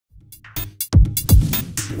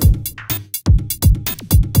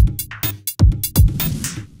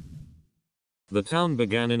The town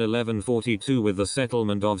began in 1142 with the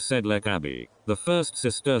settlement of Sedlec Abbey, the first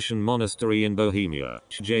Cistercian monastery in Bohemia,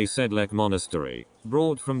 Sedlec Monastery,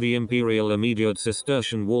 brought from the Imperial immediate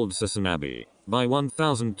Cistercian Waldsassen Abbey. By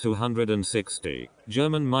 1260,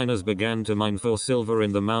 German miners began to mine for silver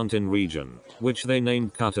in the mountain region, which they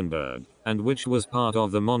named Kuttenberg, and which was part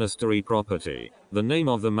of the monastery property. The name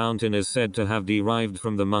of the mountain is said to have derived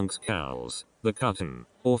from the monks' cowls, the Kutten,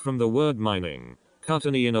 or from the word mining,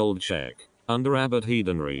 kutání in Old Czech. Under Abbot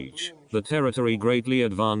Heidenreich, the territory greatly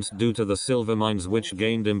advanced due to the silver mines which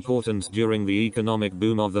gained importance during the economic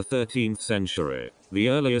boom of the 13th century. The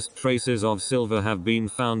earliest traces of silver have been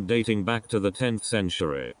found dating back to the 10th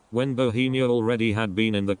century, when Bohemia already had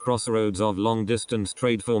been in the crossroads of long-distance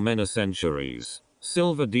trade for many centuries.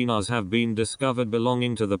 Silver dinars have been discovered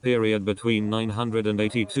belonging to the period between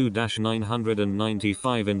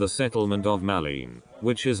 982–995 in the settlement of Malín,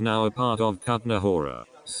 which is now a part of Kutna Hora.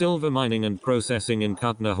 Silver mining and processing in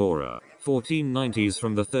Kutna Hora, 1490s.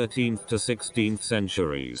 From the 13th to 16th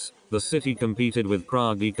centuries, the city competed with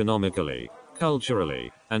Prague economically,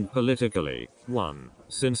 culturally, and politically. 1.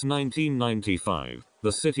 Since 1995,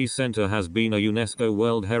 the city center has been a UNESCO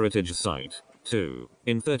World Heritage Site. 2.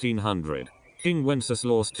 In 1300, King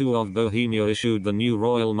Wenceslaus II of Bohemia issued the new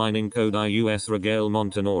Royal Mining Code Ius Regale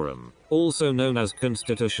Montanorum, also known as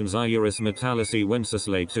Constitutions Iuris Metallici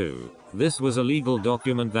Wenceslae II. This was a legal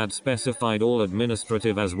document that specified all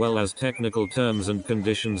administrative as well as technical terms and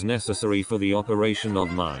conditions necessary for the operation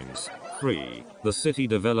of mines. 3. The city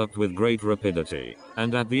developed with great rapidity,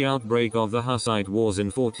 and at the outbreak of the Hussite Wars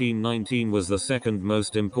in 1419 was the second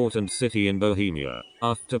most important city in Bohemia,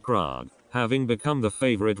 after Prague, having become the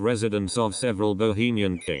favorite residence of several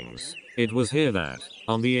Bohemian kings. It was here that,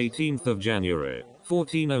 on the 18th of January,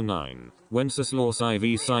 1409, Wenceslaus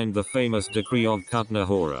IV signed the famous decree of Kutna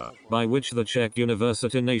Hora, by which the Czech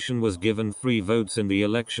university nation was given 3 votes in the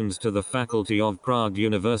elections to the faculty of Prague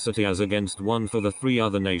University as against 1 for the 3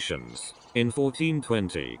 other nations. In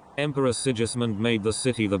 1420, Emperor Sigismund made the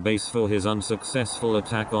city the base for his unsuccessful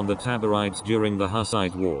attack on the Taborites during the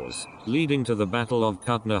Hussite Wars, leading to the Battle of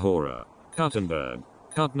Kutna Hora. Kuttenberg,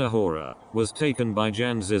 Kutna Hora, was taken by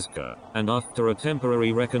Jan Žižka, and after a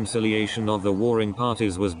temporary reconciliation of the warring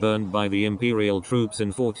parties was burned by the imperial troops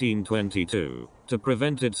in 1422, to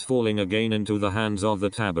prevent its falling again into the hands of the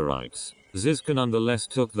Taborites. Žižka nonetheless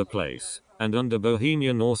took the place, and under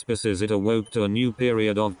Bohemian auspices it awoke to a new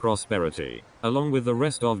period of prosperity. Along with the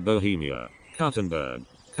rest of Bohemia, Kuttenberg,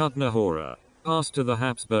 Kutna Hora, passed to the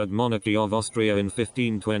Habsburg monarchy of Austria in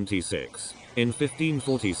 1526. In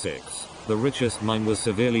 1546, the richest mine was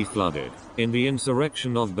severely flooded. In the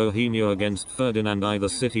insurrection of Bohemia against Ferdinand I, the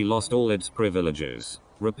city lost all its privileges.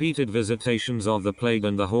 Repeated visitations of the plague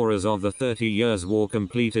and the horrors of the 30 Years' War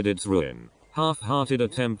completed its ruin. Half-hearted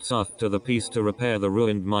attempts after the peace to repair the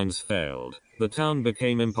ruined mines failed. The town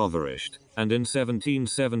became impoverished, and in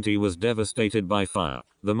 1770 was devastated by fire.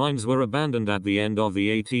 The mines were abandoned at the end of the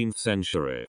 18th century.